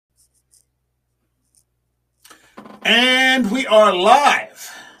And we are live.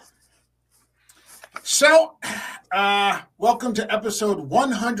 So, welcome to episode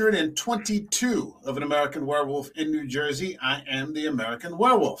 122 of An American Werewolf in New Jersey. I am the American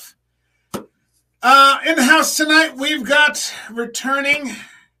Werewolf. In the house tonight, we've got returning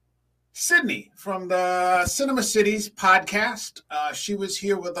Sydney from the Cinema Cities podcast. She was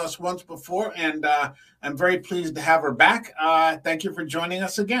here with us once before, and I'm very pleased to have her back. Thank you for joining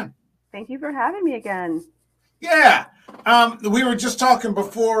us again. Thank you for having me again. Yeah. We were just talking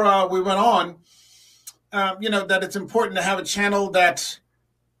before we went on, that it's important to have a channel that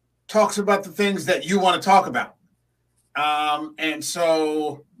talks about the things that you want to talk about. And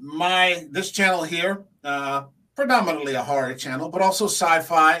so this channel here, predominantly a horror channel, but also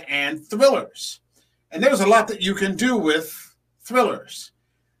sci-fi and thrillers. And there's a lot that you can do with thrillers.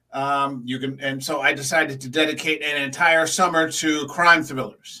 So I decided to dedicate an entire summer to crime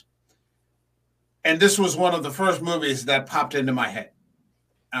thrillers. And this was one of the first movies that popped into my head.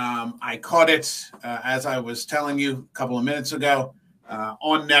 I caught it, as I was telling you a couple of minutes ago,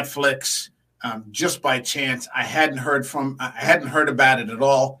 on Netflix, just by chance. I hadn't heard about it at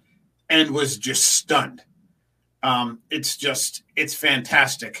all, and was just stunned. It's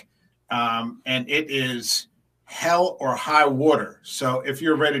fantastic, and it is hell or high water. So if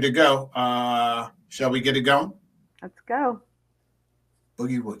you're ready to go, shall we get it going? Let's go.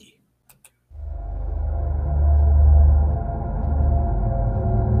 Boogie woogie.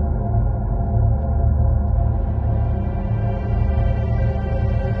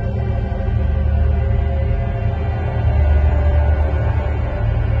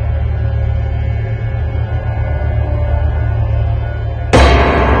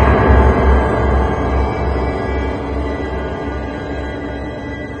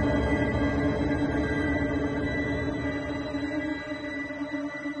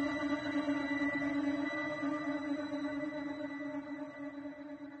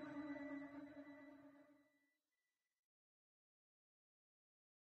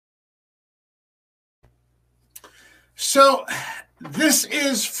 So this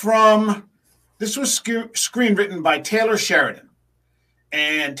was screenwritten by Taylor Sheridan.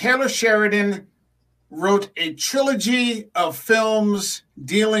 And Taylor Sheridan wrote a trilogy of films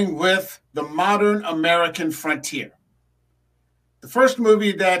dealing with the modern American frontier. The first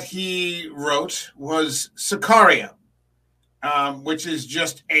movie that he wrote was Sicario, which is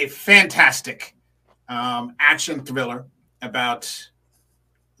just a fantastic action thriller about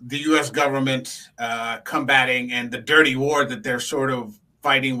the U.S. government combating and the dirty war that they're sort of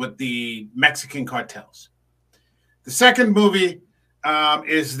fighting with the Mexican cartels. The second movie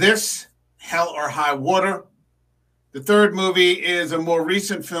is this, Hell or High Water. The third movie is a more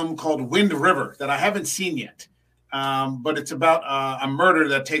recent film called Wind River that I haven't seen yet, but it's about a murder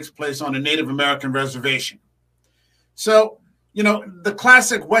that takes place on a Native American reservation. So, the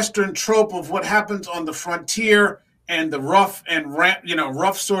classic Western trope of what happens on the frontier and the rough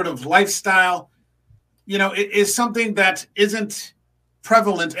sort of lifestyle, it is something that isn't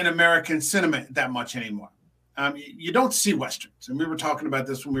prevalent in American cinema that much anymore. You don't see Westerns. And we were talking about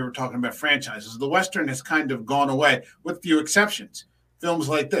this when we were talking about franchises. The Western has kind of gone away with few exceptions, films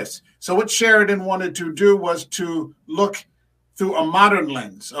like this. So what Sheridan wanted to do was to look through a modern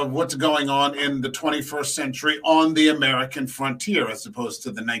lens of what's going on in the 21st century on the American frontier, as opposed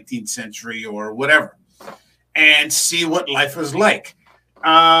to the 19th century or whatever, and see what life is like.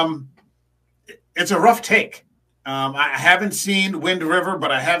 It's a rough take. I haven't seen Wind River, but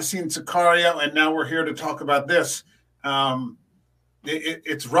I have seen Sicario, and now we're here to talk about this.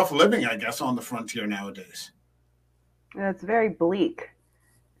 It's rough living, I guess, on the frontier nowadays. It's very bleak.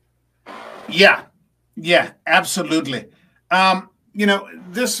 Yeah, absolutely.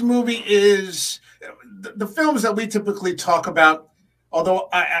 This movie is the films that we typically talk about, although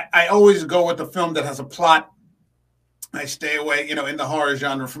I always go with the film that has a plot. I stay away, in the horror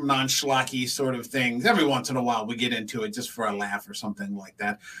genre from non-schlocky sort of things. Every once in a while we get into it just for a laugh or something like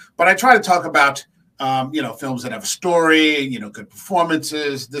that. But I try to talk about, films that have a story, good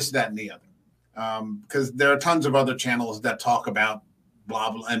performances, this, that, and the other. Because there are tons of other channels that talk about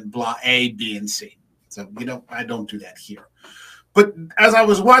blah, blah, and blah, A, B, and C. So, I don't do that here. But as I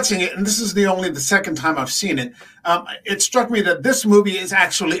was watching it, and this is the second time I've seen it, it struck me that this movie is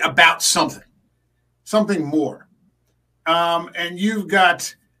actually about something more. And you've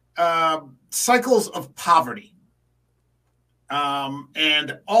got cycles of poverty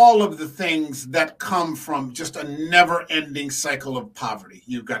and all of the things that come from just a never-ending cycle of poverty.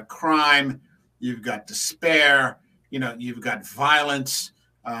 You've got crime, you've got despair, you've got violence,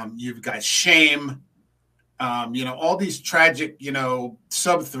 you've got shame, all these tragic,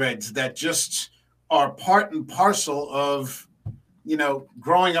 sub-threads that just are part and parcel of,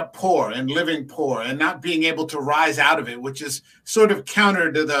 growing up poor and living poor and not being able to rise out of it, which is sort of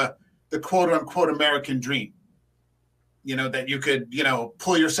counter to the quote unquote American dream. That you could,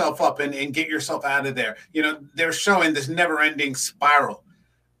 pull yourself up and get yourself out of there. They're showing this never ending spiral.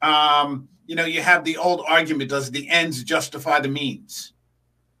 You have the old argument, does the ends justify the means?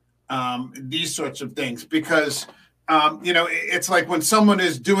 These sorts of things, because, it's like when someone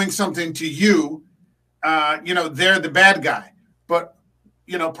is doing something to you, they're the bad guy. But,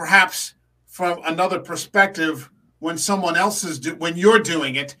 perhaps from another perspective, when someone else when you're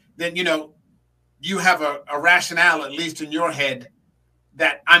doing it, then, you have a rationale, at least in your head,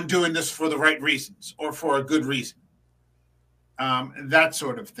 that I'm doing this for the right reasons or for a good reason. That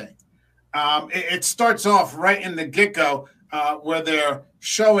sort of thing. It starts off right in the get-go where they're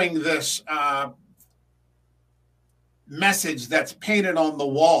showing this message that's painted on the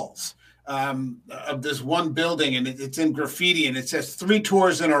walls of this one building, and it's in graffiti, and it says 3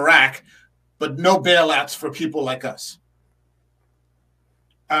 tours in Iraq, but no bailouts for people like us.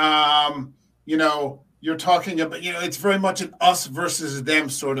 You're talking about, it's very much an us versus them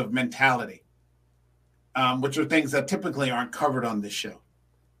sort of mentality, which are things that typically aren't covered on this show.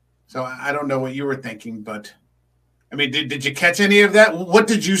 So I don't know what you were thinking, but I mean, did you catch any of that? What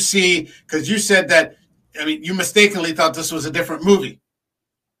did you see? Because you said that, you mistakenly thought this was a different movie.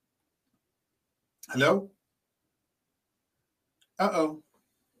 Hello? Uh-oh.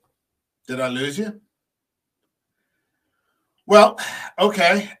 Did I lose you? Well,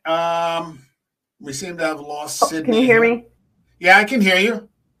 okay. We seem to have lost Sydney. Can you hear me? Yeah, I can hear you.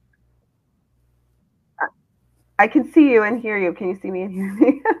 I can see you and hear you. Can you see me and hear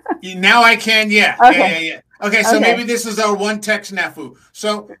me? Now I can, yeah. Okay. Yeah. Okay, so maybe this is our one text snafu.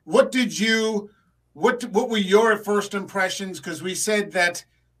 So what were your first impressions? Because we said that,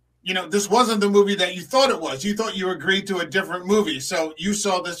 this wasn't the movie that you thought it was. You thought you agreed to a different movie. So you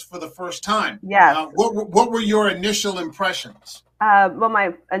saw this for the first time. Yes. What were your initial impressions? Well,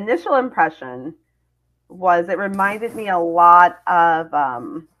 my initial impression was it reminded me a lot of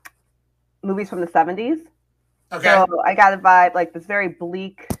movies from the 70s. Okay. So I got a vibe, like this very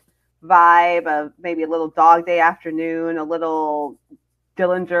bleak vibe of maybe a little Dog Day Afternoon, a little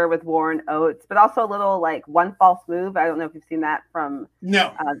Dillinger with Warren Oates, but also a little like One False Move. I don't know if you've seen that from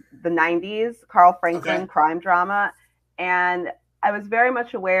the 90s, Carl Franklin crime drama. And I was very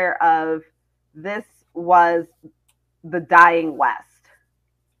much aware of this was the dying West.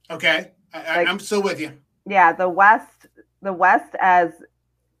 Okay. I'm still with you. Yeah, the West as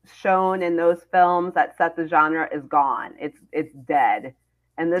shown in those films that set the genre is gone. It's dead.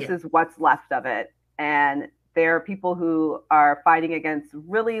 And this is what's left of it. And there are people who are fighting against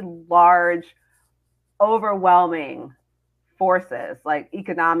really large, overwhelming forces, like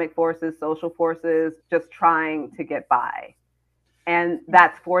economic forces, social forces, just trying to get by. And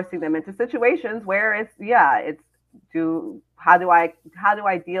that's forcing them into situations where how do I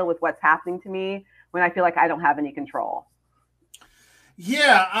deal with what's happening to me when I feel like I don't have any control?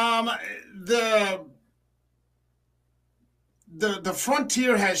 Yeah, the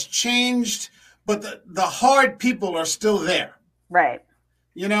frontier has changed, but the hard people are still there. Right.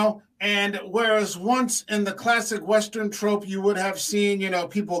 And whereas once in the classic Western trope, you would have seen,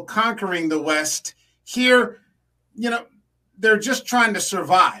 people conquering the West, here, they're just trying to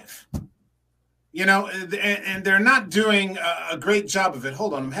survive, and they're not doing a great job of it.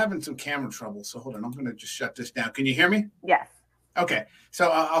 Hold on, I'm having some camera trouble. So hold on, I'm going to just shut this down. Can you hear me? Yes. Okay. So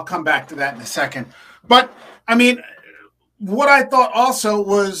I'll come back to that in a second. But I mean, what I thought also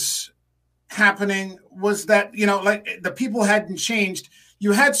was happening was that, like the people hadn't changed.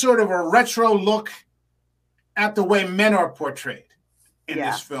 You had sort of a retro look at the way men are portrayed in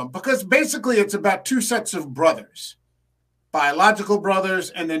this film, because basically it's about 2 sets of brothers, biological brothers,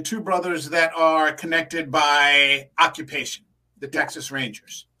 and then 2 brothers that are connected by occupation, the Texas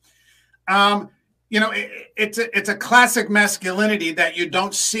Rangers. It's a classic masculinity that you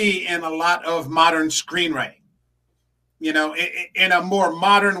don't see in a lot of modern screenwriting. In a more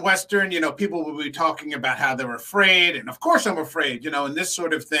modern Western, people will be talking about how they're afraid. And of course I'm afraid, and this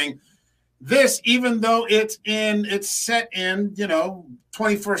sort of thing. This, even though it's set in,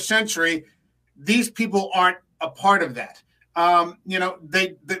 21st century, these people aren't a part of that.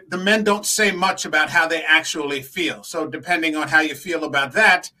 The men don't say much about how they actually feel. So depending on how you feel about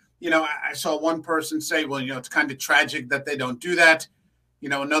that, I saw one person say, well, it's kind of tragic that they don't do that.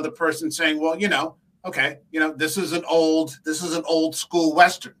 Another person saying, well, okay, this is an old school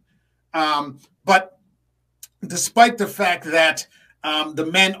Western. But despite the fact that the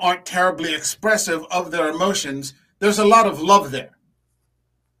men aren't terribly expressive of their emotions, there's a lot of love there.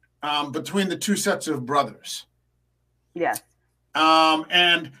 between the two sets of brothers. Yes.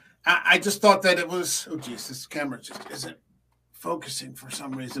 And I just thought that it was, oh geez, this camera just isn't focusing for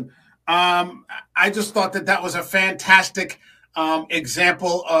some reason. I just thought that was a fantastic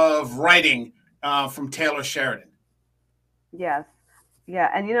example of writing from Taylor Sheridan. Yes. Yeah.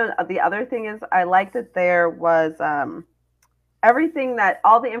 And the other thing is I like that there was everything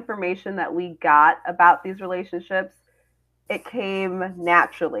all the information that we got about these relationships, it came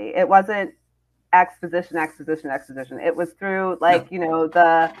naturally. It wasn't exposition. It was through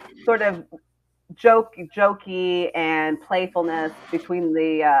the sort of jokey and playfulness between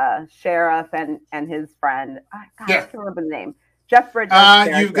the sheriff and his friend. I can't remember the name. Jeff Bridges.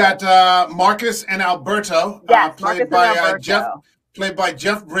 You've got Marcus and Alberto, yes, played by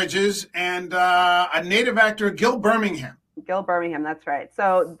Jeff Bridges, and a native actor, Gil Birmingham. Gil Birmingham, that's right.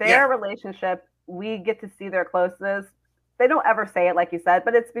 So their relationship, we get to see their closeness. They don't ever say it, like you said,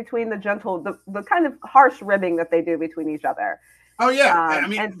 but it's between the the kind of harsh ribbing that they do between each other. Oh yeah,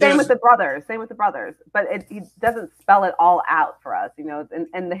 and same with the brothers. But he doesn't spell it all out for us,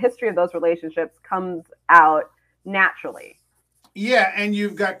 and the history of those relationships comes out naturally. Yeah, and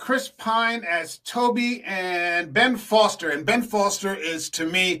you've got Chris Pine as Toby and Ben Foster, and Ben Foster is, to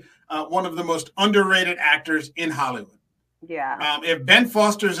me, one of the most underrated actors in Hollywood. Yeah. If Ben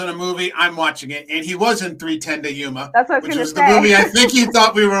Foster's in a movie, I'm watching it, and he was in 3:10 to Yuma. That's what I was which was say. The movie I think you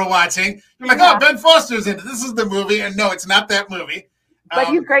thought we were watching. You're like, oh, Ben Foster's in it. This is the movie, and no, it's not that movie. But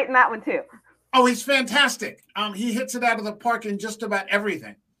he's great in that one too. Oh, he's fantastic. He hits it out of the park in just about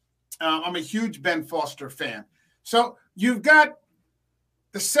everything. I'm a huge Ben Foster fan. So you've got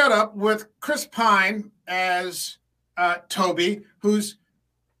the setup with Chris Pine as Toby,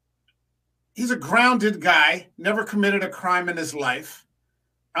 he's a grounded guy, never committed a crime in his life,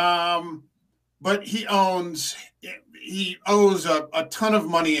 but he owes a ton of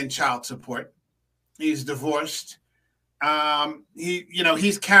money in child support. He's divorced.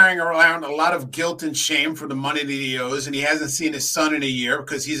 He's carrying around a lot of guilt and shame for the money that he owes, and he hasn't seen his son in a year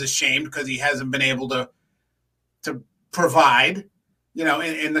because he's ashamed because he hasn't been able to provide,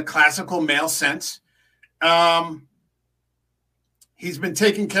 in the classical male sense. He's been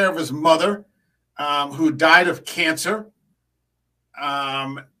taking care of his mother, who died of cancer.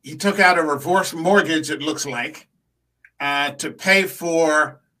 He took out a reverse mortgage, it looks like, to pay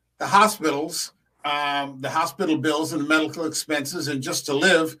for the hospitals, the hospital bills and the medical expenses, and just to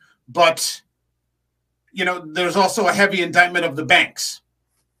live. But, there's also a heavy indictment of the banks,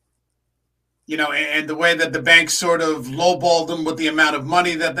 and the way that the banks sort of lowballed him with the amount of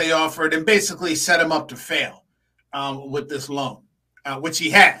money that they offered and basically set him up to fail with this loan, which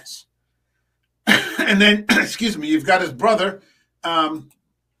he has. And then, you've got his brother,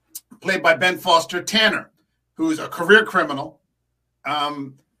 played by Ben Foster, Tanner, who's a career criminal.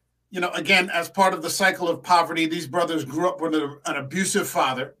 Again, as part of the cycle of poverty, these brothers grew up with an abusive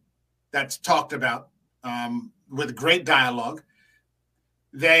father that's talked about with great dialogue.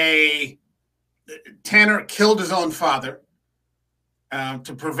 Tanner killed his own father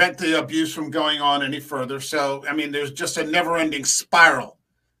to prevent the abuse from going on any further. So, there's just a never-ending spiral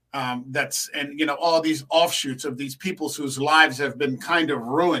all these offshoots of these people whose lives have been kind of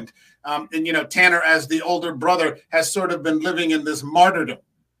ruined. Tanner, as the older brother, has sort of been living in this martyrdom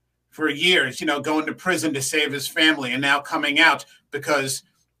for years, going to prison to save his family, and now coming out because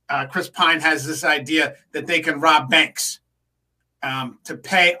Chris Pine has this idea that they can rob banks to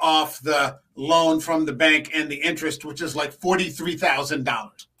pay off the loan from the bank and the interest, which is like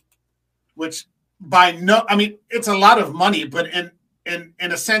 $43,000, which it's a lot of money, but in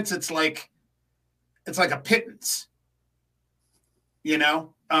a sense, it's like a pittance,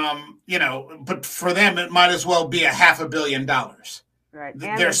 but for them, it might as well be $500 million. Right.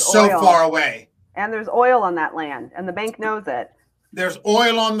 And they're so far away. And there's oil on that land, and the bank knows it. There's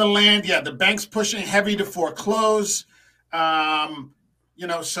oil on the land. Yeah, the bank's pushing heavy to foreclose.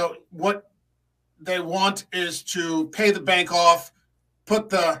 So what they want is to pay the bank off, put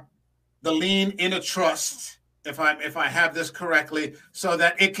the lien in a trust, if I have this correctly, so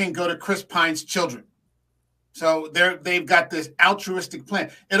that it can go to Chris Pine's children. So they've got this altruistic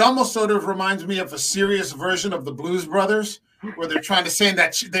plan. It almost sort of reminds me of a serious version of the Blues Brothers, where they're trying to save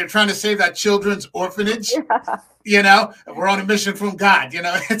that children's orphanage. Yeah. We're on a mission from God.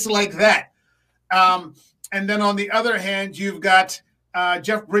 It's like that. And then on the other hand, you've got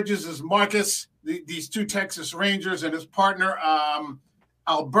Jeff Bridges as Marcus, these two Texas Rangers, and his partner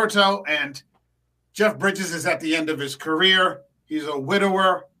Alberto. And Jeff Bridges is at the end of his career. He's a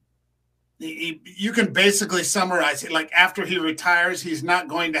widower. You can basically summarize it like after he retires, he's not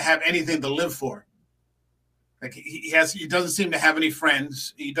going to have anything to live for. Like he doesn't seem to have any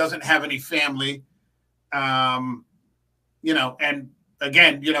friends. He doesn't have any family. You know, and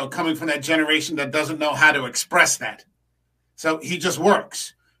again, you know, coming from that generation that doesn't know how to express that. So he just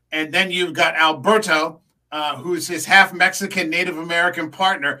works. And then you've got Alberto, who's his half Mexican Native American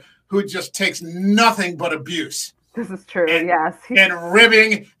partner, who just takes nothing but abuse. This is true, yes. And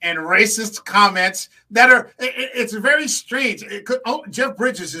ribbing and racist comments that are, it's very strange. Jeff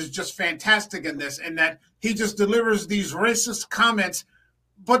Bridges is just fantastic in this, in that he just delivers these racist comments,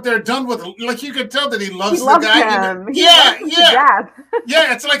 but they're done with, like, you could tell that he loves the guy. Him. Yeah.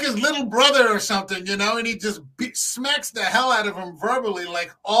 Yeah, it's like his little brother or something, you know, and he just smacks the hell out of him verbally,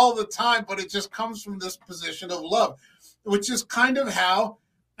 like, all the time, but it just comes from this position of love, which is kind of how,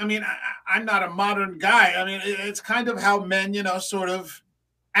 I mean, I'm not a modern guy. I mean, it's kind of how men, you know, sort of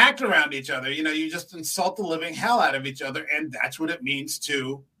act around each other. You know, you just insult the living hell out of each other, and that's what it means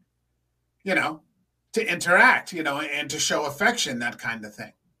to, you know, to interact, you know, and to show affection, that kind of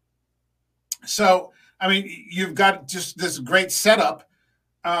thing. So, I mean, you've got just this great setup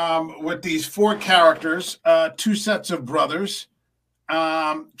with these four characters, two sets of brothers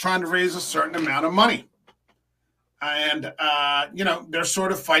trying to raise a certain amount of money. And, you know, they're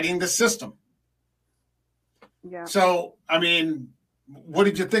sort of fighting the system. Yeah. So, I mean, what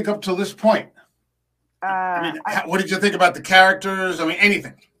did you think up to this point? What did you think about the characters? I mean,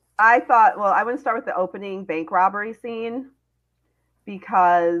 anything. I thought, well, I want to start with the opening bank robbery scene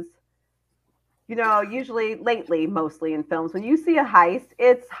because, you know, usually lately, mostly in films, when you see a heist,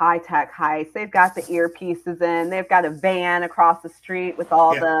 it's high-tech heist. They've got the earpieces in. They've got a van across the street with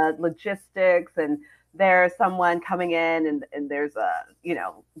all the logistics, and there's someone coming in, and there's a, you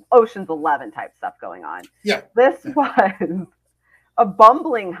know, Ocean's 11 type stuff going on. Yeah. This was a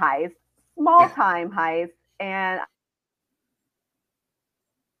bumbling heist, small-time heist, and...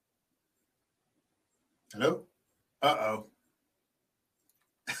 Hello? Uh-oh.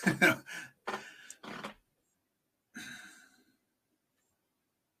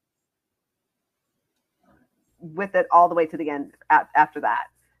 with it all the way to the end after that.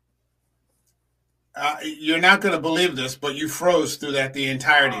 You're not going to believe this, but you froze through the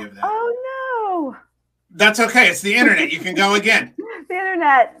entirety of that. Oh, no. That's okay. It's the internet. You can go again. The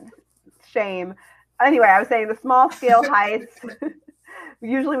internet. Shame. Anyway, I was saying the small-scale heist.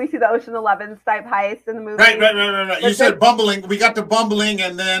 Usually we see the Ocean 11 type heist in the movie. Right. You said bumbling. We got the bumbling,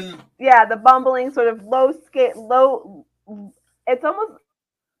 and then... Yeah, the bumbling sort of low... It's almost...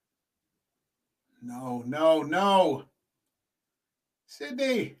 No.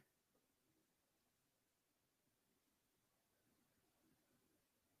 Sydney.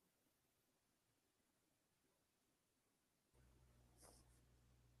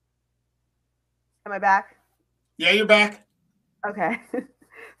 Am I back? Yeah, you're back. Okay.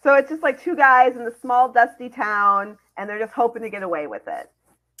 So it's just like two guys in the small, dusty town, and they're just hoping to get away with it.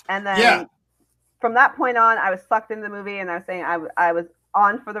 And then from that point on, I was sucked into the movie, and I was saying I was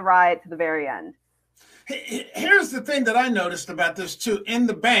on for the ride to the very end. Here's the thing that I noticed about this, too. In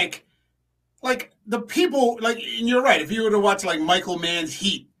the bank, like, the people, like, and you're right, if you were to watch, like, Michael Mann's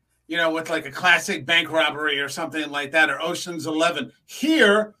Heat, you know, with, like, a classic bank robbery or something like that, or Ocean's 11,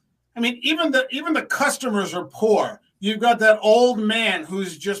 here, I mean, even the customers are poor. You've got that old man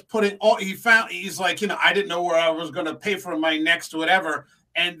who's just putting he's like, you know, I didn't know where I was going to pay for my next whatever.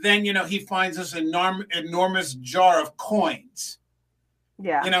 And then, you know, he finds this enormous jar of coins.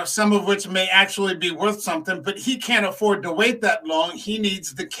 Yeah. You know, some of which may actually be worth something, but he can't afford to wait that long. He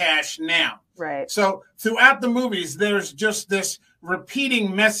needs the cash now. Right. So throughout the movies, there's just this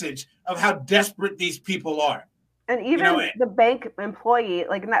repeating message of how desperate these people are. And even the bank employee,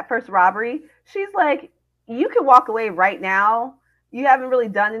 like in that first robbery, she's like, you can walk away right now. You haven't really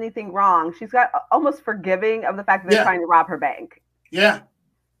done anything wrong. She's got almost forgiving of the fact that they're trying to rob her bank. Yeah.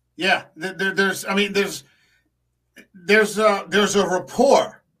 There's a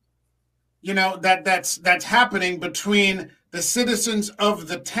rapport, you know, that's happening between the citizens of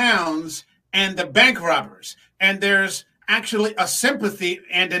the towns and the bank robbers. And there's actually a sympathy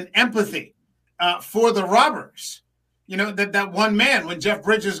and an empathy for the robbers. You know, that one man, when Jeff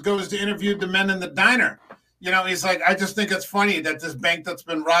Bridges goes to interview the men in the diner, you know, he's like, I just think it's funny that this bank that's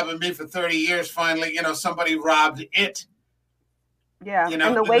been robbing me for 30 years, finally, you know, somebody robbed it. Yeah, you know,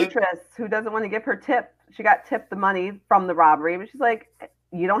 and the waitress who doesn't want to give her tip, she got tipped the money from the robbery, but she's like,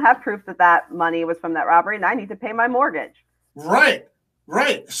 you don't have proof that money was from that robbery, and I need to pay my mortgage. Right.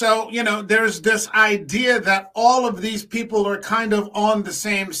 So, you know, there's this idea that all of these people are kind of on the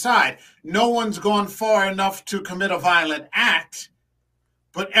same side. No one's gone far enough to commit a violent act,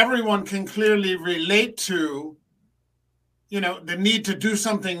 but everyone can clearly relate to, you know, the need to do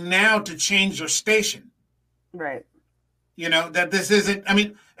something now to change your station. Right. You know, that this isn't, I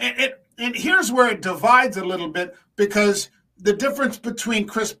mean, and here's where it divides a little bit, because the difference between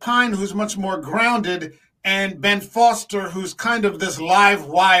Chris Pine, who's much more grounded, and Ben Foster, who's kind of this live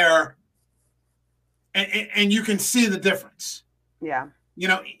wire, and you can see the difference. Yeah. You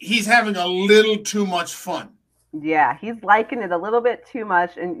know, he's having a little too much fun. Yeah, he's liking it a little bit too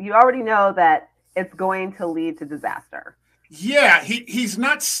much, and you already know that it's going to lead to disaster. Yeah, he's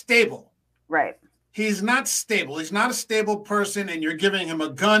not stable. Right. He's not stable. He's not a stable person, and you're giving him a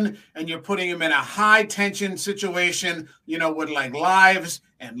gun and you're putting him in a high tension situation, you know, with like lives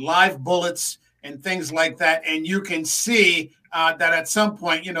and live bullets and things like that. And you can see that at some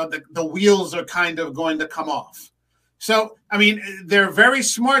point, you know, the wheels are kind of going to come off. So, I mean, they're very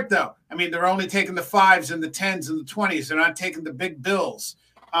smart, though. I mean, they're only taking the 5s and the 10s and the 20s. They're not taking the big bills,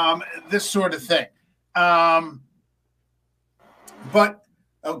 this sort of thing. But,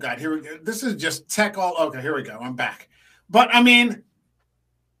 oh, God, here we go. This is just tech all. Okay, here we go. I'm back. But, I mean,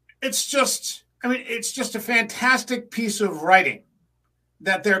 it's just a fantastic piece of writing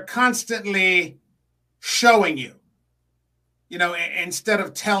that they're constantly showing you. You know, instead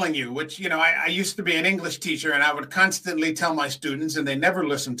of telling you, which, you know, I used to be an English teacher and I would constantly tell my students, and they never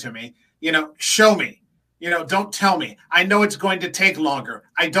listened to me, you know, show me, you know, don't tell me. I know it's going to take longer.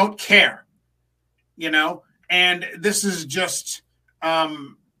 I don't care, you know, and this is just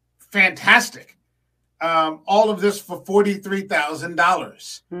fantastic. All of this for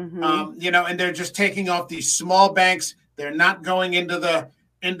 $43,000, you know, and they're just taking off these small banks. They're not going into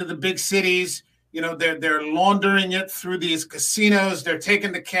the big cities. You know, they're laundering it through these casinos. They're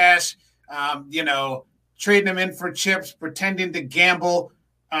taking the cash, you know, trading them in for chips, pretending to gamble,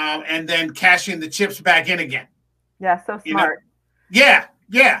 and then cashing the chips back in again. Yeah, so smart. You know? Yeah,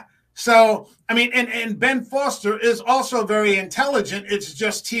 yeah. So, I mean, and Ben Foster is also very intelligent. It's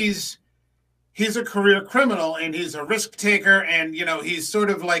just he's a career criminal, and he's a risk taker, and, you know, he's sort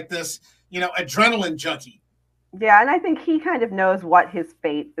of like this, you know, adrenaline junkie. Yeah, and I think he kind of knows what his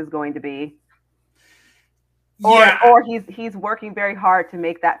fate is going to be. Or he's working very hard to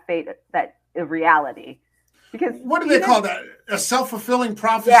make that fate that a reality. Because what do they call that? A self-fulfilling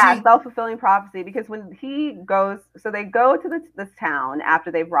prophecy? Yeah, self-fulfilling prophecy. Because when he goes, so they go to this town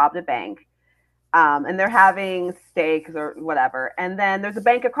after they've robbed a bank, and they're having steaks or whatever, and then there's a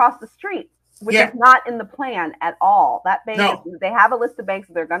bank across the street, which is not in the plan at all. That bank, they have a list of banks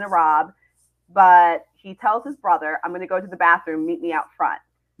that they're going to rob, but he tells his brother, "I'm going to go to the bathroom. Meet me out front."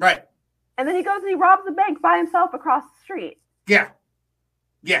 Right. And then he goes and he robs the bank by himself across the street. Yeah.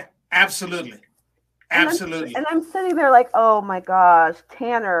 Yeah, absolutely. Absolutely. And I'm sitting there like, oh my gosh,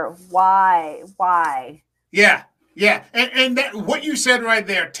 Tanner, why? Yeah, yeah. And that, what you said right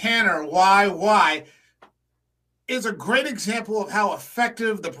there, Tanner, why, is a great example of how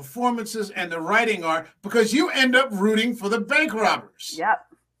effective the performances and the writing are, because you end up rooting for the bank robbers. Yep.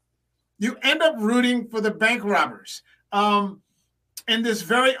 You end up rooting for the bank robbers. In this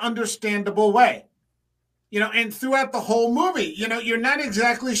very understandable way, you know, and throughout the whole movie, you know, you're not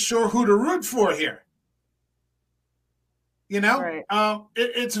exactly sure who to root for here. You know, right.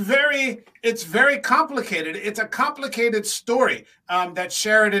 It's very complicated. It's a complicated story that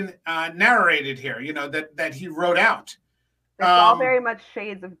Sheridan narrated here. You know, that he wrote out. It's all very much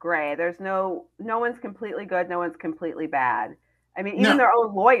shades of gray. There's no one's completely good, no one's completely bad. I mean, even their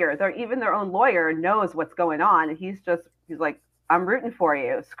own lawyer knows what's going on, and he's like, I'm rooting for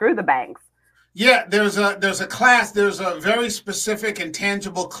you. Screw the banks. Yeah, there's a very specific and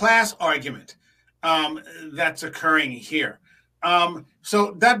tangible class argument that's occurring here.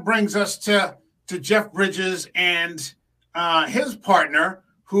 So that brings us to Jeff Bridges and his partner,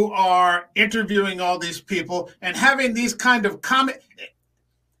 who are interviewing all these people and having these kind of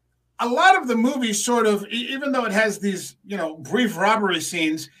a lot of the movie sort of, even though it has these, you know, brief robbery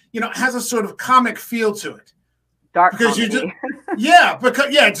scenes, you know, has a sort of comic feel to it. Dark comedy.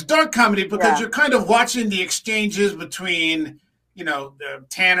 It's dark comedy because you're kind of watching the exchanges between, you know,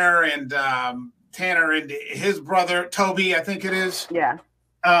 Tanner and his brother Toby, I think it is. Yeah.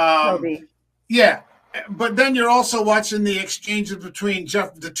 Toby. Yeah, but then you're also watching the exchanges between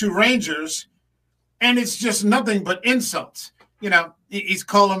the two Rangers, and it's just nothing but insults. You know, he's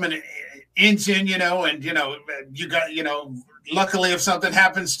calling him an engine, you know, and, you know, you got, you know, luckily if something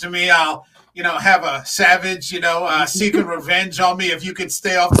happens to me, I'll, you know, have a savage, you know, seeking revenge on me if you could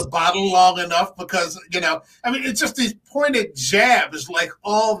stay off the bottle long enough, because, you know, I mean, it's just these pointed jabs like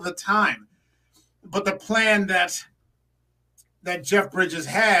all the time. But the plan that Jeff Bridges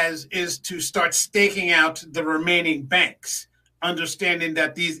has is to start staking out the remaining banks, understanding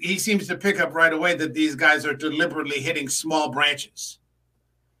that he seems to pick up right away that these guys are deliberately hitting small branches.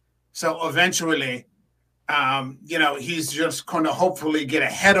 So eventually, He's just going to hopefully get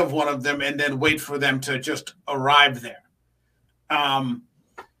ahead of one of them and then wait for them to just arrive there.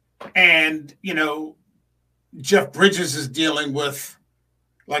 And Jeff Bridges is dealing with,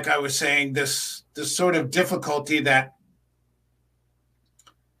 like I was saying, this sort of difficulty that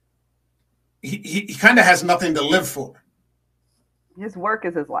he kind of has nothing to live for. His work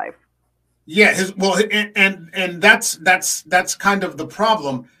is his life. Yeah, and that's kind of the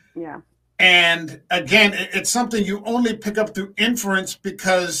problem. Yeah. And again, it's something you only pick up through inference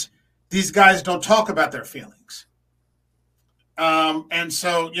because these guys don't talk about their feelings. And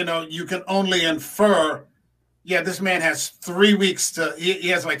so, you can only infer, this man has 3 weeks he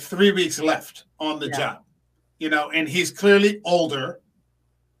has like 3 weeks left on the job, and he's clearly older.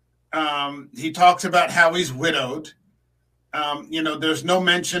 He talks about how he's widowed. There's no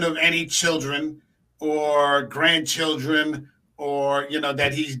mention of any children or grandchildren or,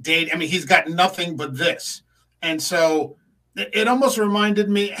 that he's dating. I mean, he's got nothing but this. And so it almost reminded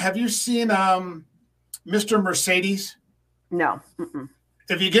me, have you seen Mr. Mercedes? No. Mm-mm.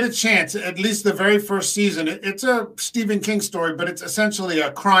 If you get a chance, at least the very first season, it's a Stephen King story, but it's essentially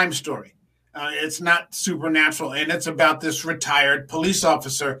a crime story. It's not supernatural, and it's about this retired police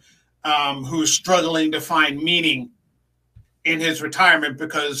officer who's struggling to find meaning in his retirement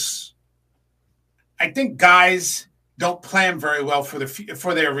because I think guys don't plan very well for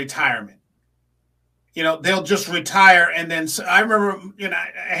their retirement. They'll just retire, and then I remember,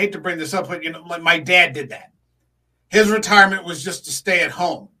 I hate to bring this up, but my dad did that. His retirement was just to stay at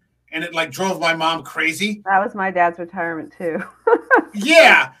home, and it like drove my mom crazy. That was my dad's retirement too.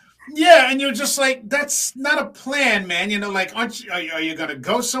 Yeah, and you're just like, that's not a plan, man. Are you gonna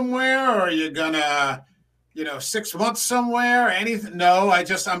go somewhere, or are you gonna, 6 months somewhere, or anything? No, I'm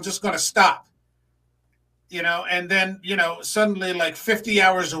just gonna stop. And then suddenly like 50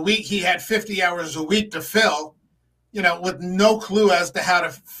 hours a week, he had 50 hours a week to fill, with no clue as to how to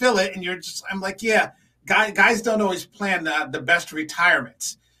fill it, and I'm like, yeah. Guys don't always plan the best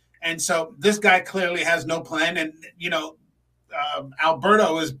retirements. And so this guy clearly has no plan. And,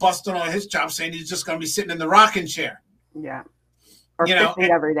 Alberto is busting on his chops saying he's just going to be sitting in the rocking chair. Yeah. Or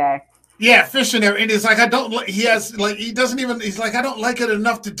fishing every day. Yeah, fishing every day. And he's like, I don't like it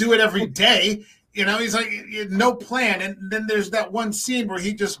enough to do it every day. He's like, no plan. And then there's that one scene where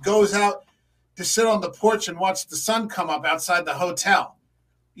he just goes out to sit on the porch and watch the sun come up outside the hotel.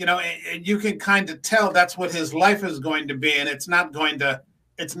 And you can kind of tell that's what his life is going to be, and it's not going to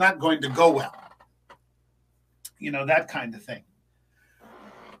go well. That kind of thing.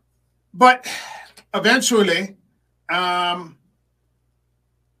 But eventually,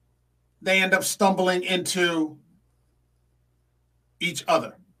 they end up stumbling into each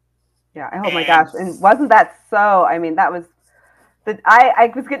other. Yeah. Oh my gosh! And wasn't that so? I mean, that was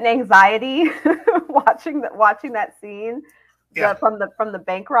I was getting anxiety watching that scene. Yeah. From the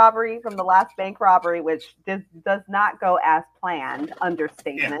bank robbery, from the last bank robbery, which does not go as planned,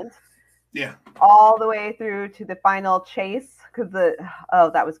 understatement. Yeah. All the way through to the final chase, because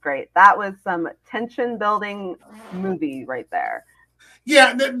that was great. That was some tension building movie right there.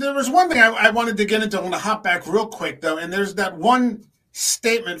 Yeah, there was one thing I wanted to get into. I want to hop back real quick though, and there's that one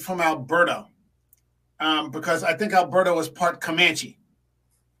statement from Alberto, because I think Alberto was part Comanche.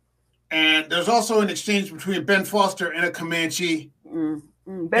 And there's also an exchange between Ben Foster and a Comanche in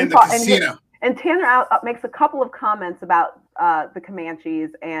the casino. And Tanner makes a couple of comments about the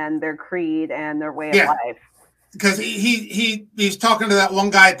Comanches and their creed and their way of life. Because he's talking to that one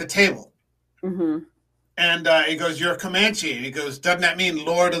guy at the table. Mm-hmm. And he goes, "You're a Comanche." And he goes, "Doesn't that mean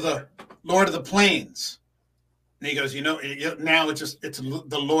Lord of the Plains?" And he goes, now it's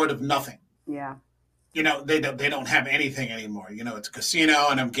the Lord of nothing. Yeah. They don't have anything anymore. It's a casino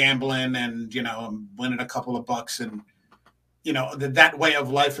and I'm gambling and, I'm winning a couple of bucks and, that way of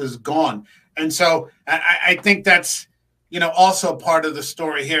life is gone. And so I think that's, also part of the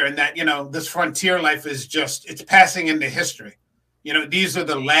story here, and that, this frontier life is it's passing into history. These are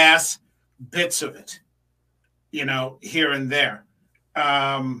the last bits of it, here and there.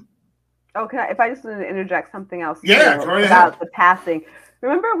 If I just interject something else about the passing.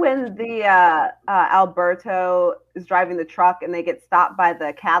 Remember when the Alberto is driving the truck and they get stopped by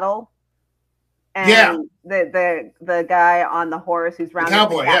the cattle? And the guy on the horse who's rounding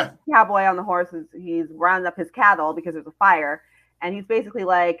cowboy on the horse he's rounding up his cattle because there's a fire, and he's basically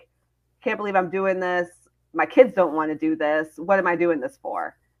like, "Can't believe I'm doing this. My kids don't want to do this. What am I doing this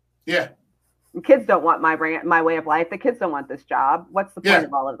for?" Yeah. The kids don't want my way of life. The kids don't want this job. What's the point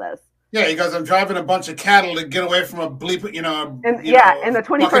of all of this? Yeah, he goes, I'm driving a bunch of cattle to get away from a bleep, in the fucking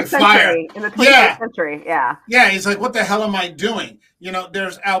 21st fire. century. In the 21st Yeah. century, yeah. Yeah. He's like, what the hell am I doing?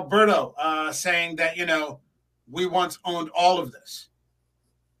 There's Alberto saying that, we once owned all of this,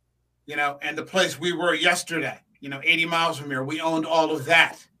 and the place we were yesterday, 80 miles from here, we owned all of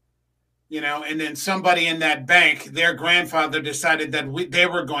that. And then somebody in that bank, their grandfather decided that they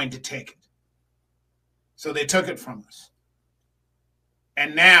were going to take it. So they took it from us.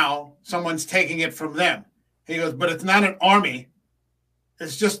 And now someone's taking it from them. He goes, but it's not an army.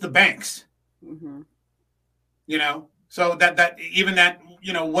 It's just the banks. Mm-hmm. So that even that,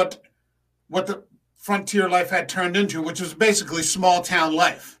 what the frontier life had turned into, which was basically small town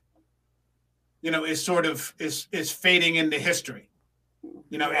life, is sort of is fading into history.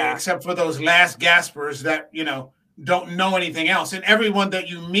 Except for those last gaspers that, don't know anything else. And everyone that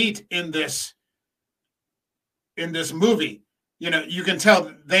you meet in this movie, you can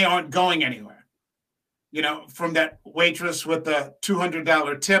tell they aren't going anywhere. From that waitress with the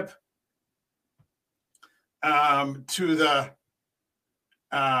 $200 tip to the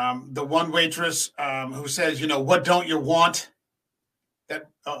one waitress who says, what don't you want? That,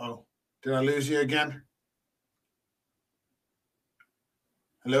 did I lose you again?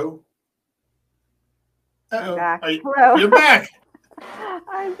 Hello? I'm back. Hello. You're back.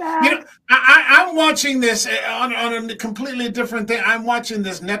 I'm back. I'm watching this on a completely different thing. I'm watching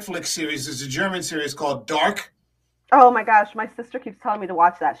this Netflix series. It's a German series called Dark. Oh my gosh, my sister keeps telling me to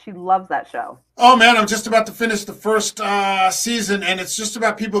watch that. She loves that show. Oh man, I'm just about to finish the first season, and it's just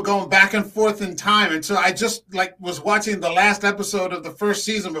about people going back and forth in time. And so I just was watching the last episode of the first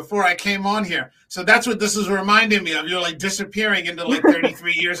season before I came on here. So that's what this is reminding me of. You're disappearing into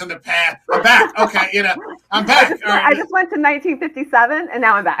 33 years in the past. I'm back. Okay, I'm back. I just went to 1957, and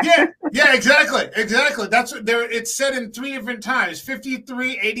now I'm back. Yeah, exactly. That's what it's said in 3 different times: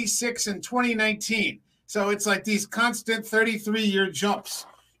 53, 86, and 2019. So it's like these constant 33-year jumps,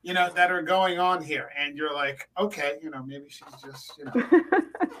 that are going on here. And you're like, okay, maybe she's just,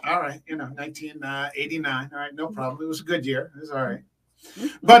 all right, 1989. All right, no problem. It was a good year. It was all right.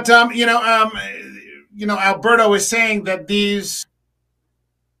 But, Alberto is saying that this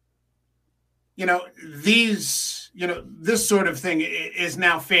sort of thing is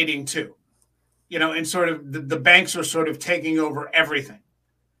now fading too, and sort of the banks are sort of taking over everything.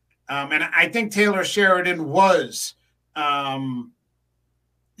 And I think Taylor Sheridan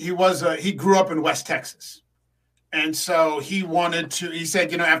he grew up in West Texas. And so he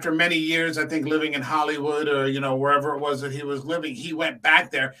said, after many years, I think living in Hollywood or, wherever it was that he was living, he went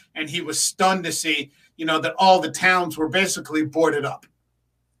back there and he was stunned to see, that all the towns were basically boarded up.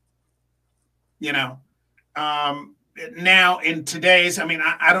 Now in today's,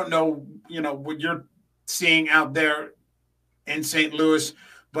 I don't know, what you're seeing out there in St. Louis,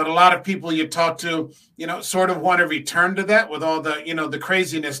 but a lot of people you talk to, sort of want to return to that with all the, the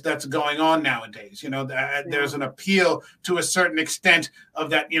craziness that's going on nowadays. There's an appeal to a certain extent of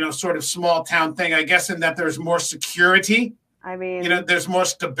that, sort of small town thing, I guess, in that there's more security. There's more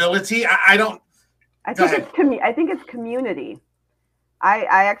stability. I think it's community. I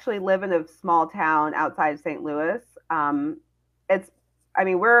actually live in a small town outside of St. Louis.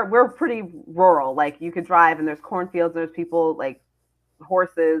 We're pretty rural. Like you could drive and there's cornfields, there's people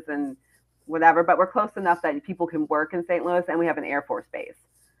horses and whatever, but we're close enough that people can work in St. Louis and we have an Air Force base.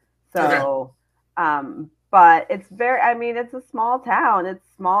 So, but it's it's a small town. It's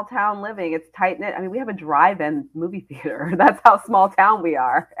small town living. It's tight knit. We have a drive-in movie theater. That's how small town we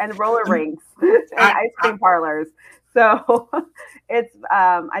are, and roller rinks and ice cream parlors. So it's,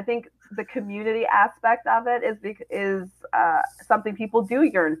 I think the community aspect of it is something people do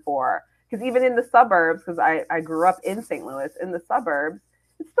yearn for. Because even in the suburbs, because I grew up in St. Louis, in the suburbs,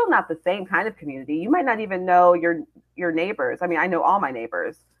 it's still not the same kind of community. You might not even know your neighbors. I know all my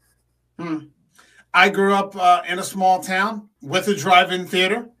neighbors. I grew up in a small town with a drive-in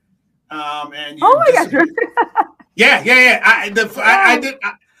theater. And oh my gosh! Yeah.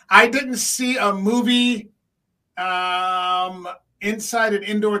 I didn't see a movie inside an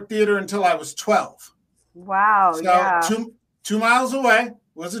indoor theater until I was 12. Wow! So 2 miles away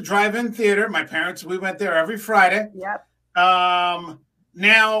was a drive-in theater. My parents, we went there every Friday. Yep. Now,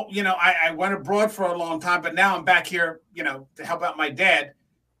 I went abroad for a long time, but now I'm back here, to help out my dad.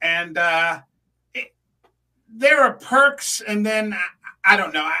 And there are perks, and then I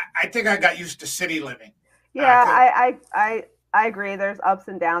don't know. I think I got used to city living. Yeah, I agree. There's ups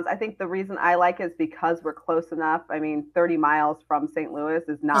and downs. I think the reason I like it is because we're close enough. 30 miles from St. Louis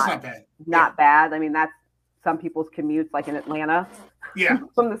is not bad. That's some people's commutes, like in Atlanta, yeah,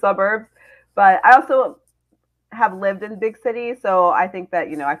 from the suburbs. But I also have lived in big cities, so I think that,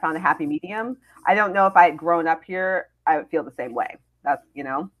 I found a happy medium. I don't know if I had grown up here, I would feel the same way. That's,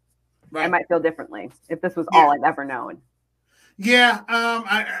 I Right. might feel differently if this was Yeah. all I've ever known. Yeah.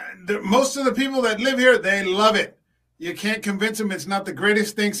 Most of the people that live here, they love it. You can't convince them it's not the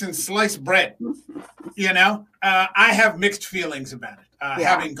greatest thing since sliced bread. I have mixed feelings about it.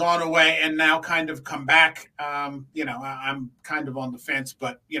 Having gone away and now kind of come back, I'm kind of on the fence,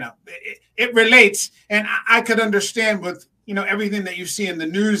 but it relates, and I could understand with everything that you see in the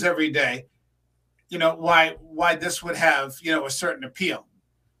news every day, why this would have a certain appeal,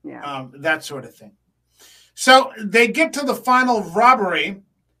 that sort of thing. So they get to the final robbery,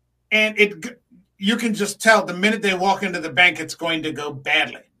 and you can just tell the minute they walk into the bank, it's going to go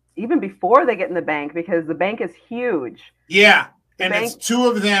badly. Even before they get in the bank, because the bank is huge. Yeah. It's two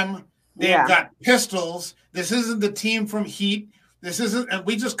of them. They've got pistols. This isn't the team from Heat. This isn't, and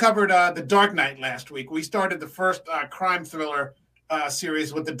we just covered The Dark Knight last week. We started the first crime thriller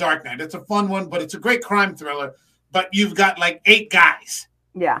series with The Dark Knight. It's a fun one, but it's a great crime thriller. But you've got like 8 guys.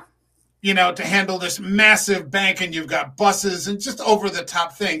 Yeah. To handle this massive bank, and you've got buses and just over the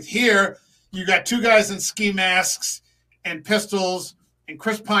top things. Here, you got 2 guys in ski masks and pistols, and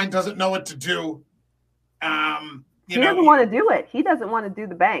Chris Pine doesn't know what to do. He doesn't want to do it. He doesn't want to do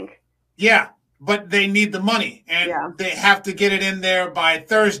the bank. Yeah, but they need the money, and they have to get it in there by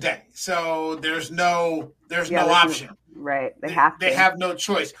Thursday. So there's no option. Right. They have to. They have no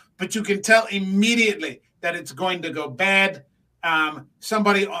choice. But you can tell immediately that it's going to go bad.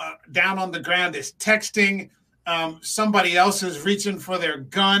 Somebody down on the ground is texting. Somebody else is reaching for their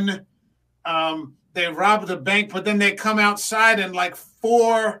gun. They rob the bank, but then they come outside and like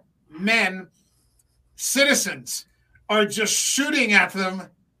 4 men, citizens, are just shooting at them,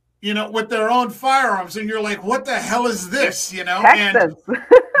 with their own firearms. And you're like, what the hell is this, Texas.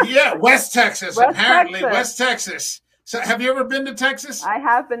 And, West Texas, apparently. West Texas. So have you ever been to Texas? I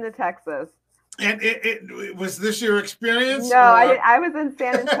have been to Texas. And it was this your experience? No, I was in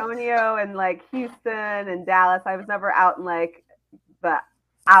San Antonio and like Houston and Dallas. I was never out in like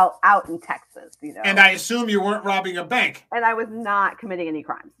out in Texas, And I assume you weren't robbing a bank. And I was not committing any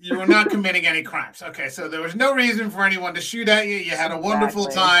crimes. You were not committing any crimes. Okay, so there was no reason for anyone to shoot at you. You had a wonderful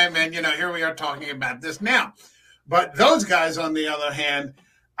time, and here we are talking about this now. But those guys, on the other hand,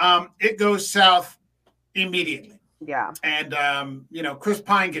 it goes south immediately. Yeah. And Chris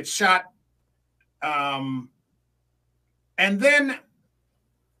Pine gets shot. And then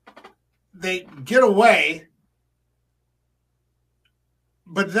they get away,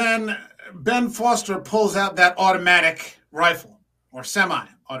 but then Ben Foster pulls out that automatic rifle or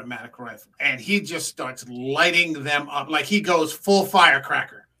semi-automatic rifle, and he just starts lighting them up. Like he goes full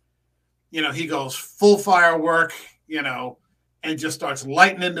firecracker. He goes full firework, and just starts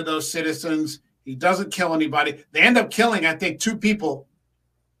lighting into those citizens. He doesn't kill anybody. They end up killing, I think, 2 people.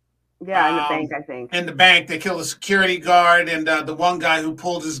 Yeah, in the bank, I think. In the bank, they kill the security guard and the one guy who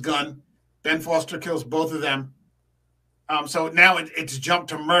pulled his gun. Ben Foster kills both of them. So now it's jumped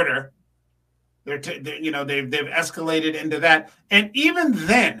to murder. They've escalated into that, and even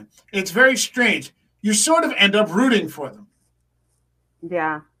then, it's very strange. You sort of end up rooting for them.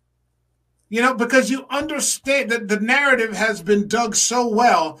 Yeah. Because you understand that the narrative has been dug so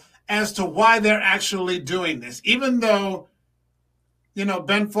well as to why they're actually doing this, even though.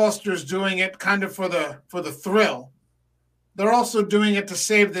 Ben Foster's doing it kind of for the thrill. They're also doing it to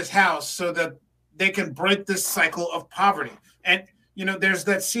save this house so that they can break this cycle of poverty. And, there's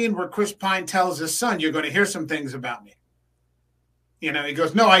that scene where Chris Pine tells his son, you're going to hear some things about me. He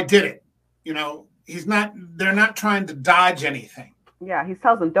goes, no, I did it. They're not trying to dodge anything. Yeah, he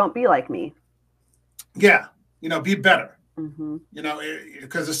tells them, don't be like me. Yeah, be better. Mm-hmm.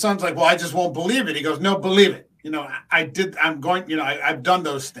 Because the son's like, well, I just won't believe it. He goes, no, believe it. I've done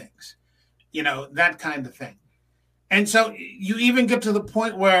those things, that kind of thing. And so you even get to the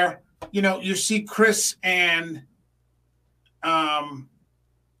point where, you see Chris and the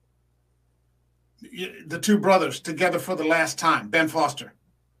 2 brothers together for the last time, Ben Foster.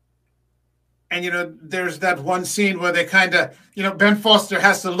 And, there's that one scene where they kind of, Ben Foster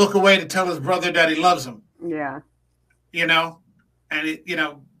has to look away to tell his brother that he loves him. Yeah. And,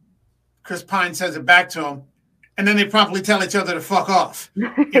 Chris Pine says it back to him. And then they promptly tell each other to fuck off,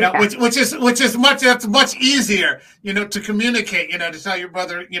 which is much easier, to communicate, to tell your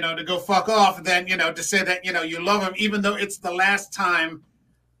brother, to go fuck off than, to say that, you love him, even though it's the last time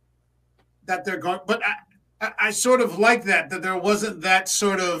that they're going. But I sort of like that there wasn't that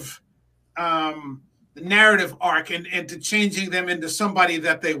sort of narrative arc into changing them into somebody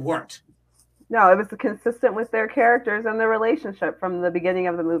that they weren't. No, it was consistent with their characters and their relationship from the beginning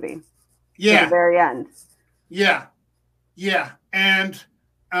of the movie. Yeah. To the very end. Yeah, yeah, and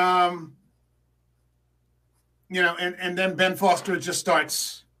um, and then Ben Foster just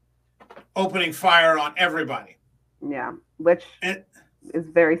starts opening fire on everybody. Yeah, which And is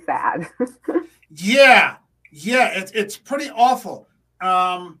very sad. yeah, yeah, it's pretty awful.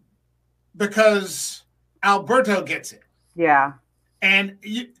 Um, because Alberto gets it. Yeah. And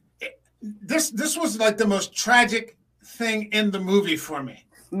this was like the most tragic thing in the movie for me.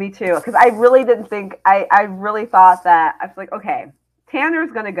 Me too, because I really didn't think I really thought that I was like, okay,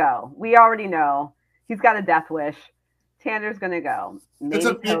 Tanner's gonna go. We already know he's got a death wish. Tanner's gonna go. Maybe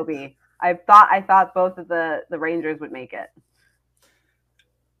Toby. I thought both of the Rangers would make it.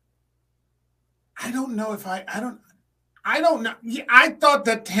 I don't know if I don't know. I thought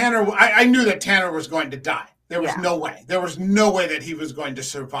that I knew that Tanner was going to die. There was no way. There was no way that he was going to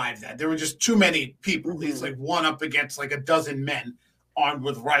survive that. There were just too many people. Mm-hmm. He's like one up against like a dozen men armed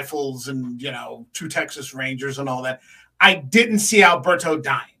with rifles and, 2 Texas Rangers and all that. I didn't see Alberto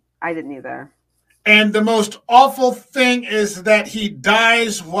dying. I didn't either. And the most awful thing is that he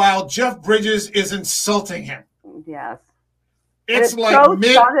dies while Jeff Bridges is insulting him. Yes. It's like so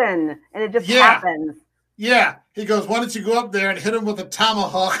sudden, and it just happens. Yeah. He goes, why don't you go up there and hit him with a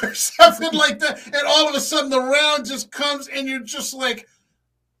tomahawk or something like that? And all of a sudden the round just comes and you're just like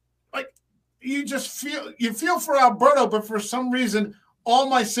you just feel for Alberto, but for some reason, all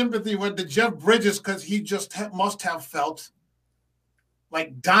my sympathy went to Jeff Bridges because he just must have felt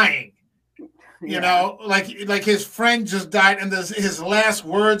like dying. Like his friend just died, and his last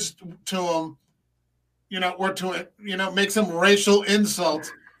words to him, were to, make some racial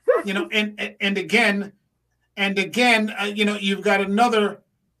insult, and again, you've got another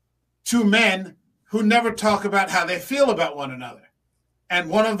 2 men who never talk about how they feel about one another. And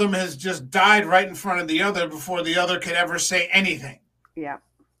one of them has just died right in front of the other before the other could ever say anything. Yeah.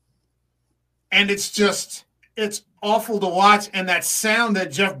 And it's awful to watch. And that sound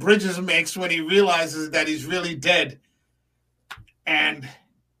that Jeff Bridges makes when he realizes that he's really dead. And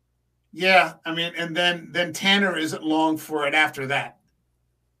yeah, I mean, and then Tanner isn't long for it after that.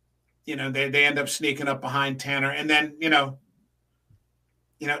 They end up sneaking up behind Tanner. And then,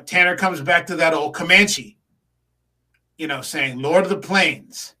 Tanner comes back to that old Comanche, saying, Lord of the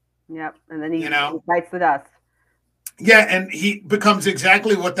Plains. Yep. And then he bites the dust. Yeah, and he becomes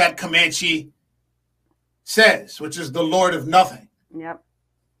exactly what that Comanche says, which is the Lord of Nothing. Yep.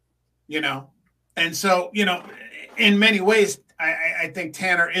 And so, in many ways, I think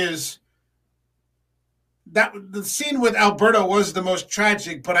Tanner is that the scene with Alberto was the most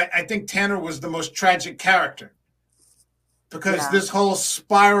tragic, but I think Tanner was the most tragic character. Because this whole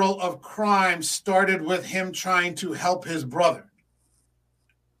spiral of crime started with him trying to help his brother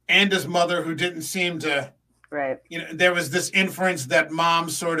and his mother, who didn't seem to. Right. There was this inference that mom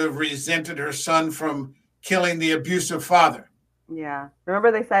sort of resented her son from killing the abusive father. Yeah. Remember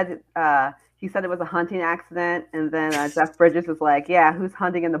they said he said it was a hunting accident, and then Jeff Bridges was like, "Yeah, who's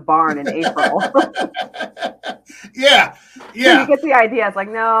hunting in the barn in April?" Yeah. So you get the idea. It's like,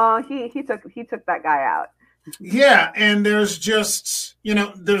 no, he took that guy out. Yeah, and there's just,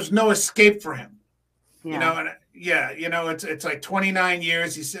 there's no escape for him. Yeah. It's like 29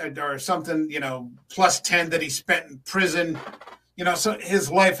 years, he said, or something, plus 10 that he spent in prison. So his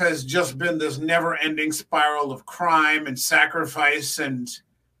life has just been this never-ending spiral of crime and sacrifice, and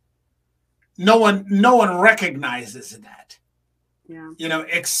no one recognizes that. Yeah.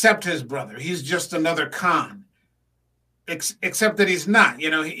 Except his brother. He's just another con. Except that he's not.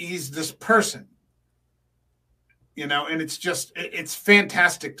 He's this person. And it's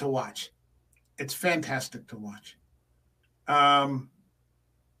fantastic to watch. It's fantastic to watch.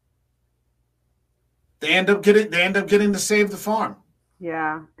 They end up getting to save the farm.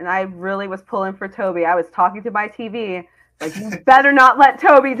 Yeah, and I really was pulling for Toby. I was talking to my TV, like, you better not let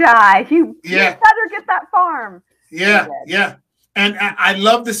Toby die. You better get that farm. Yeah. And I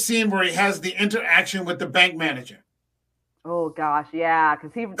love the scene where he has the interaction with the bank manager. Oh gosh, yeah,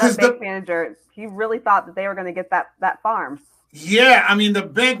 because the bank manager, he really thought that they were going to get that farm. Yeah, I mean, the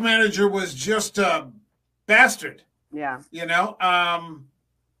bank manager was just a bastard. Yeah.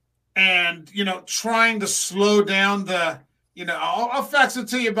 And trying to slow down the, I'll fax it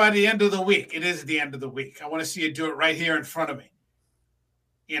to you by the end of the week. It is the end of the week. I want to see you do it right here in front of me.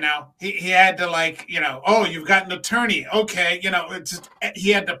 He had to oh, you've got an attorney. Okay. He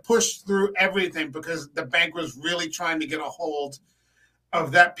had to push through everything because the bank was really trying to get a hold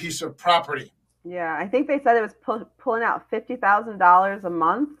of that piece of property. Yeah. I think they said it was pulling out $50,000 a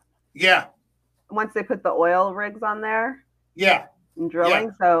month. Yeah. Once they put the oil rigs on there. Yeah. And drilling.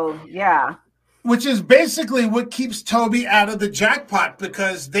 Yeah. So, yeah. Which is basically what keeps Toby out of the jackpot,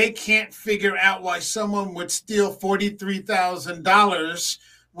 because they can't figure out why someone would steal $43,000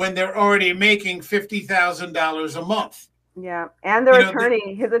 when they're already making $50,000 a month. Yeah, and their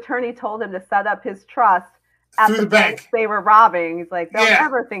attorney, his attorney told him to set up his trust at the bank they were robbing. He's like, they'll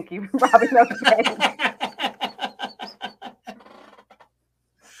never think you're robbing those banks.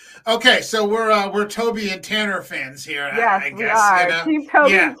 Okay, so we're Toby and Tanner fans here. Yes, I guess, we are. You know? Team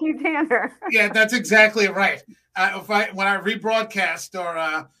Toby and Team Tanner. Yeah, that's exactly right. When I rebroadcast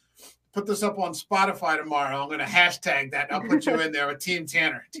or put this up on Spotify tomorrow, I'm going to hashtag that. I'll put you in there with Team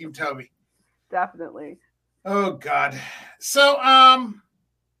Tanner, Team Toby. Definitely. Oh God. So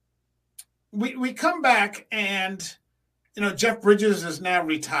we come back, and Jeff Bridges is now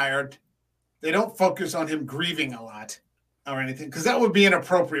retired. They don't focus on him grieving a lot or anything, because that would be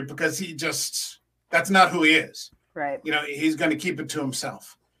inappropriate, because that's not who he is. Right. He's going to keep it to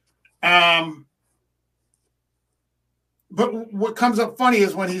himself. But what comes up funny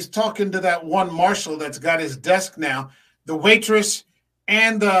is when he's talking to that one marshal that's got his desk now, the waitress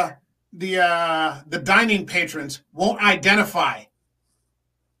and the dining patrons won't identify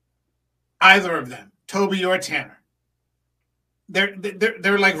either of them, Toby or Tanner.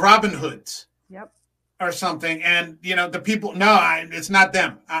 They're like Robin Hoods. Yep. Or something, and the people, it's not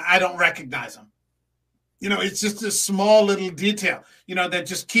them. I don't recognize them. It's just a small little detail, that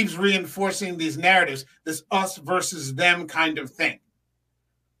just keeps reinforcing these narratives, this us versus them kind of thing.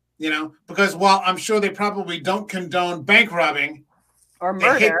 Because while I'm sure they probably don't condone bank robbing or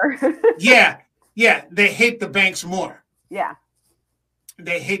murder, they hate the banks more. Yeah,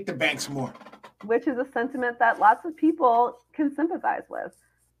 they hate the banks more, which is a sentiment that lots of people can sympathize with.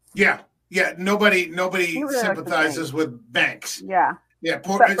 Yeah. Yeah, nobody sympathizes with banks. Yeah. Yeah,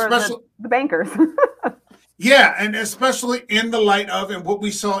 especially the bankers. Yeah, and especially in the light of, and what we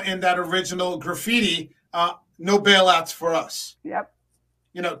saw in that original graffiti, no bailouts for us. Yep.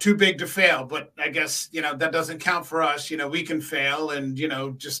 Too big to fail, but I guess, that doesn't count for us. We can fail and,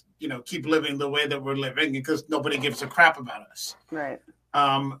 just, keep living the way that we're living, because nobody gives a crap about us. Right.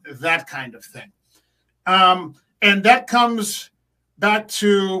 That kind of thing. And that comes back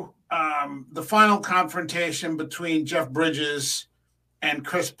to the final confrontation between Jeff Bridges and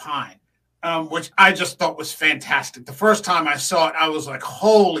Chris Pine, which I just thought was fantastic. The first time I saw it, I was like,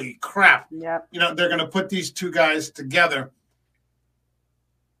 holy crap. Yep. They're going to put these two guys together.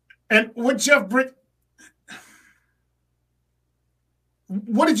 And what did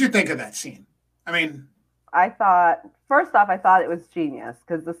you think of that scene? I mean, first off, I thought it was genius,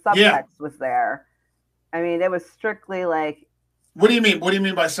 because the subtext was there. I mean, it was strictly like, what do you mean? What do you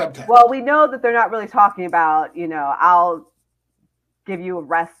mean by subtext? Well, we know that they're not really talking about, I'll give you a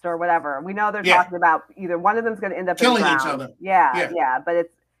rest or whatever. We know they're talking about either one of them's going to end up killing each other. Yeah. But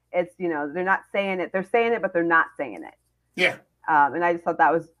it's they're not saying it. They're saying it, but they're not saying it. Yeah. And I just thought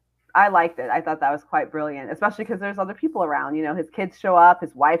I liked it. I thought that was quite brilliant, especially because there's other people around. His kids show up,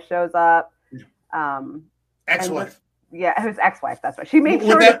 his wife shows up. Ex-wife. Yeah, his ex-wife. That's right. She made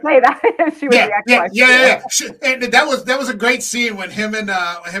sure to say that she was the ex-wife. Yeah. And that was a great scene when him and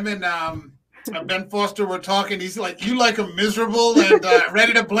Ben Foster were talking. He's like, "You like him miserable and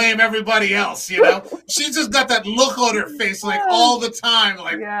ready to blame everybody else." She's just got that look on her face, like all the time.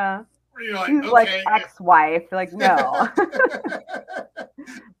 Like, yeah, like, she's okay. like ex-wife. Like, no.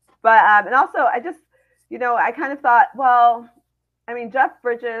 But and also, I just, I kind of thought, well, I mean, Jeff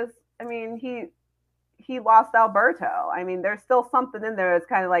Bridges. I mean, he lost Alberto. I mean, there's still something in there. It's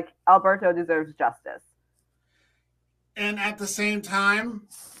kind of like Alberto deserves justice. And at the same time,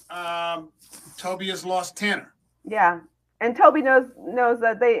 Toby has lost Tanner. Yeah. And Toby knows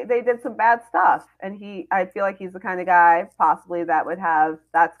that they did some bad stuff. And I feel like he's the kind of guy possibly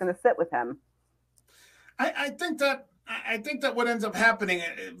that's going to sit with him. I think that what ends up happening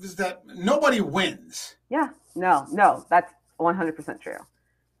is that nobody wins. Yeah. No, that's 100% true.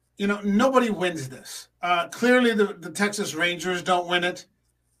 Nobody wins this. Clearly, the Texas Rangers don't win it.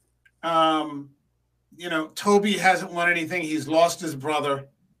 Toby hasn't won anything. He's lost his brother.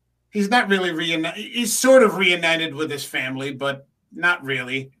 He's not really reunited. He's sort of reunited with his family, but not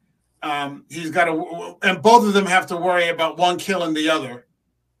really. He's got to, and both of them have to worry about one killing the other,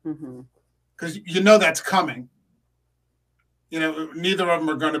 because that's coming. Neither of them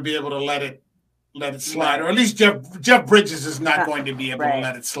are going to be able to let it slide, or at least Jeff Bridges is not going to be able to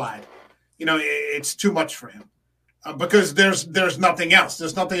let it slide. It's too much for him, because there's nothing else.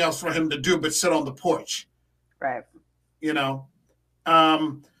 There's nothing else for him to do but sit on the porch. Right.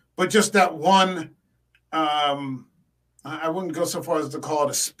 But just that one, I wouldn't go so far as to call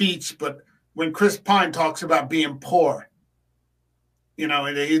it a speech, but when Chris Pine talks about being poor, You know,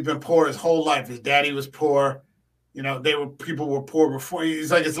 and he's been poor his whole life. His daddy was poor. You know, people were poor before.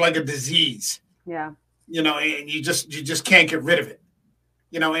 It's like a disease. Yeah. You know, and you just can't get rid of it.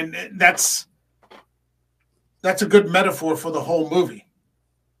 You know, and that's a good metaphor for the whole movie.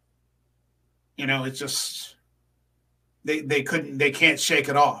 You know, it's just they can't shake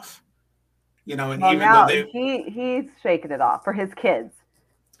it off. You know, and Well, even though now he's shaking it off for his kids.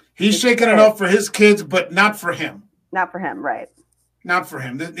 He's shaking it off for his kids, but not for him. Not for him, right? Not for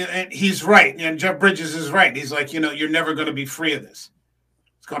him. And he's right. And Jeff Bridges is right. He's like, you know, you're never going to be free of this.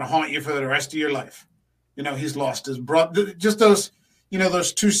 It's going to haunt you for the rest of your life. You know, he's lost his brother. Just those, you know,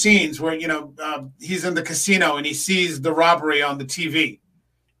 those two scenes where, you know, he's in the casino and he sees the robbery on the TV,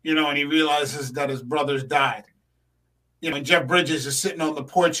 you know, and he realizes that his brother's died. You know, and Jeff Bridges is sitting on the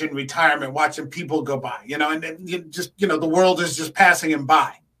porch in retirement watching people go by, you know, and just, you know, the world is just passing him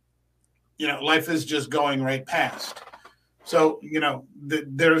by. You know, life is just going right past. So, you know,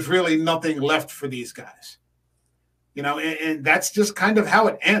 there's really nothing left for these guys. You know, and that's just kind of how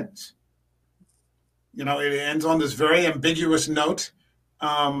it ends. You know, it ends on this very ambiguous note.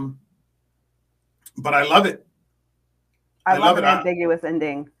 But I love it. I love an ambiguous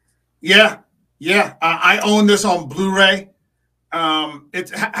ending. Yeah. Yeah. I own this on Blu-ray.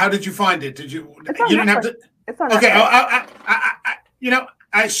 How did you find it? You didn't have to. It's on okay. Netflix. You know,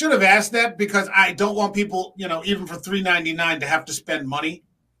 I should have asked that because I don't want people, you know, even for $3.99 to have to spend money.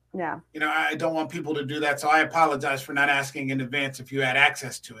 Yeah. You know, I don't want people to do that. So I apologize for not asking in advance if you had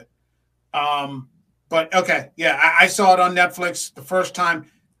access to it. But okay. Yeah. I saw it on Netflix the first time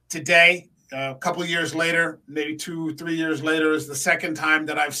today. A couple of years later, maybe 2-3 years later, is the second time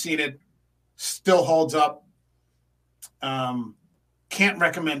that I've seen it. Still holds up. Can't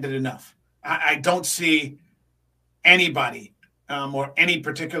recommend it enough. I don't see anybody or any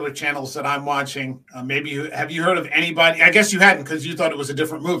particular channels that I'm watching. Have you heard of anybody? I guess you hadn't because you thought it was a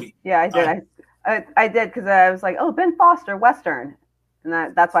different movie. Yeah, I did. I did because I was like, oh, Ben Foster, Western.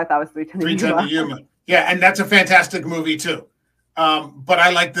 And that's why I thought it was 310 to Yuma. Yeah, and that's a fantastic movie too. But I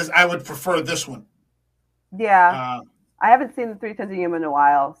like this. I would prefer this one. Yeah. I haven't seen the 310 to Yuma in a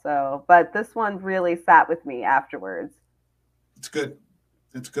while, but this one really sat with me afterwards. It's good.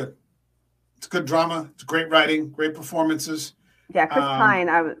 It's good. It's good drama. It's great writing, great performances. Yeah, Chris Pine.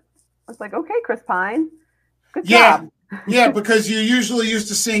 I was like, okay, Chris Pine. Good job. Yeah, because you're usually used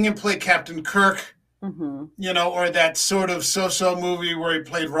to seeing him play Captain Kirk, mm-hmm. you know, or that sort of so-so movie where he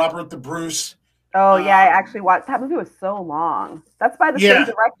played Robert the Bruce. Oh, yeah, I actually watched. That movie was so long. That's by the same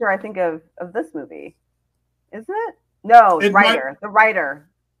director, I think, of this movie. Isn't it? No, the writer.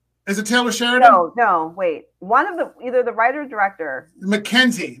 Is it Taylor Sheridan? No, wait. Either the writer or director.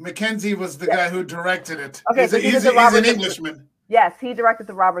 Mackenzie was the guy who directed it. Okay, he's an Englishman. Yes, he directed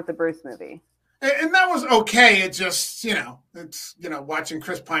the Robert the Bruce movie. And that was okay. It just, watching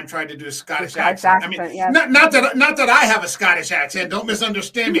Chris Pine try to do a Scottish accent. I mean, yes. not that I have a Scottish accent. Don't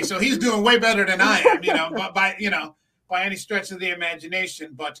misunderstand me. So he's doing way better than I am, by any stretch of the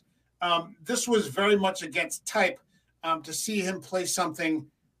imagination. But this was very much against type to see him play something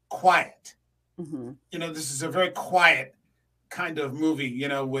quiet. Mm-hmm. You know, this is a very quiet kind of movie,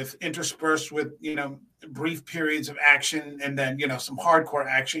 with interspersed with, brief periods of action and then, some hardcore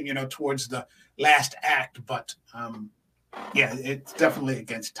action, towards the last act. But it's definitely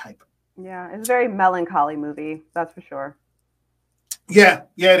against type. Yeah, it's a very melancholy movie. That's for sure. Yeah,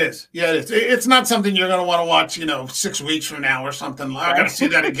 it is. Yeah, it is. It's not something you're going to want to watch, 6 weeks from now or something. I got to see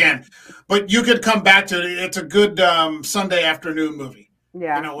that again. But you could come back to it. It's a good Sunday afternoon movie.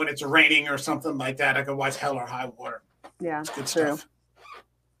 Yeah. When it's raining or something like that, I could watch Hell or High Water. Yeah, it's good stuff.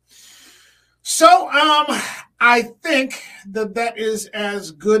 So I think that is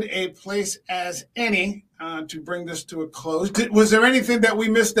as good a place as any to bring this to a close. Was there anything that we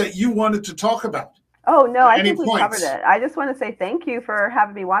missed that you wanted to talk about? Oh, no, I think we covered it. I just want to say thank you for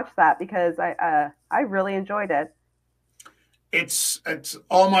having me watch that because I really enjoyed it. It's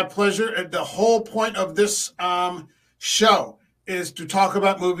all my pleasure. The whole point of this show is to talk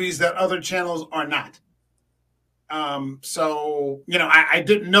about movies that other channels are not. So, I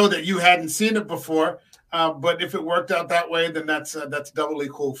didn't know that you hadn't seen it before, but if it worked out that way, then that's doubly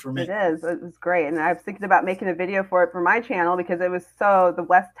cool for me. It is. It was great. And I was thinking about making a video for it for my channel because the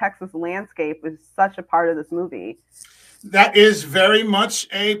West Texas landscape was such a part of this movie. That is very much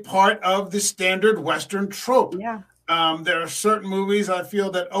a part of the standard Western trope. Yeah. There are certain movies I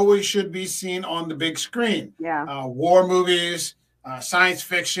feel that always should be seen on the big screen. Yeah. War movies, science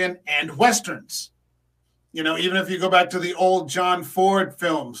fiction, and Westerns. Even if you go back to the old John Ford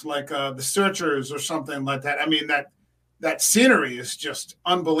films, like The Searchers or something like that, I mean, that scenery is just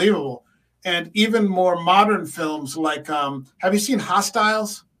unbelievable. and even more modern films like, have you seen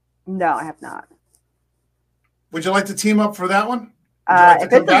Hostiles? No, I have not. Would you like to team up for that one? Would you like to If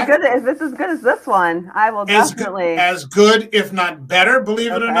come it's as back? good as this one, I will definitely. As good, if not better,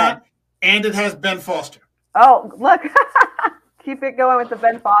 believe it or Okay. not. And it has Ben Foster. Oh, look. Keep it going with the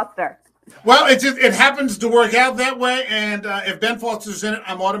Ben Foster. Well, it happens to work out that way, and if Ben Foster's in it,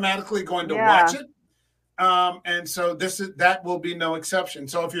 I'm automatically going to watch it. And so that will be no exception.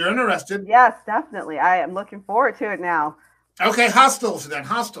 So if you're interested, yes, definitely, I am looking forward to it now. Okay, Hostiles then.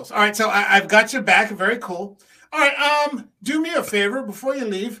 Hostiles. All right, so I've got your back. Very cool. All right, do me a favor before you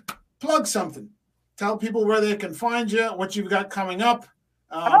leave. Plug something. Tell people where they can find you, what you've got coming up.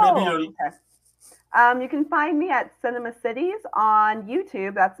 Okay. You can find me at Cinema Cities on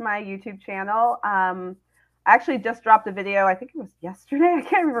YouTube. That's my YouTube channel. I actually just dropped a video. I think it was yesterday. I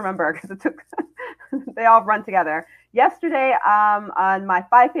can't even remember because it took. They all run together. Yesterday, on my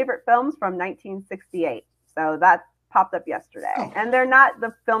 5 favorite films from 1968. So that popped up yesterday, and they're not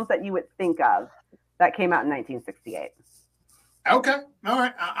the films that you would think of that came out in 1968. Okay, all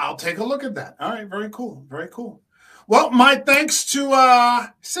right. I'll take a look at that. All right, very cool, very cool. Well, my thanks to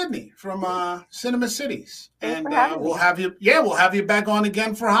Sydney from Cinema Cities, and we'll have you. Yeah, we'll have you back on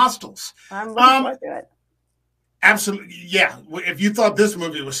again for Hostiles. I'm looking forward to it. Absolutely, yeah. If you thought this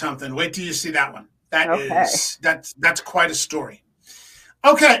movie was something, wait till you see that one. That's quite a story.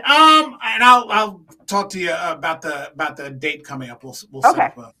 Okay, and I'll talk to you about the date coming up. We'll set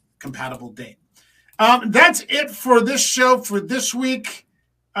up a compatible date. That's it for this show for this week.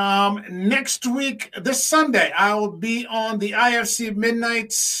 Next week, this Sunday, I will be on the IFC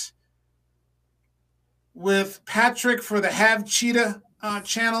Midnights with Patrick for the Have Cheetah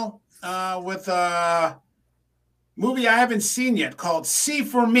channel with a movie I haven't seen yet called See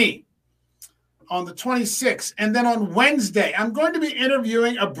For Me on the 26th. And then on Wednesday, I'm going to be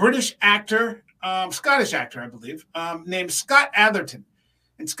interviewing a British actor, Scottish actor, I believe, named Scott Atherton.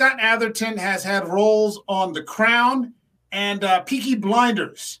 And Scott Atherton has had roles on The Crown and Peaky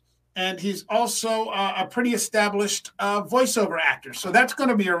Blinders. And he's also a pretty established voiceover actor. So that's going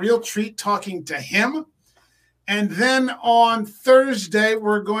to be a real treat talking to him. And then on Thursday,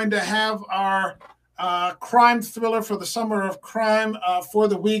 we're going to have our crime thriller for the summer of crime for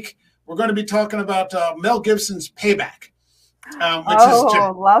the week. We're going to be talking about Mel Gibson's Payback.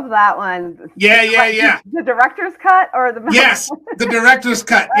 Love that one. Yeah. The director's cut or the Yes, the director's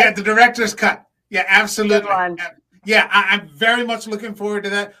cut. Yeah, the director's cut. Yeah, absolutely. Yeah, I'm very much looking forward to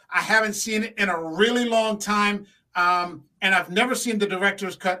that. I haven't seen it in a really long time, and I've never seen the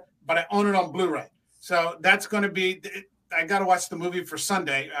director's cut, but I own it on Blu-ray. So that's going to be. I got to watch the movie for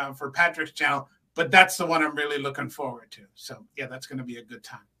Sunday for Patrick's channel, but that's the one I'm really looking forward to. So yeah, that's going to be a good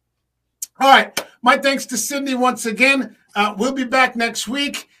time. All right. My thanks to Sydney once again. We'll be back next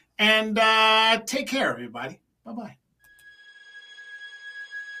week. And take care, everybody. Bye-bye.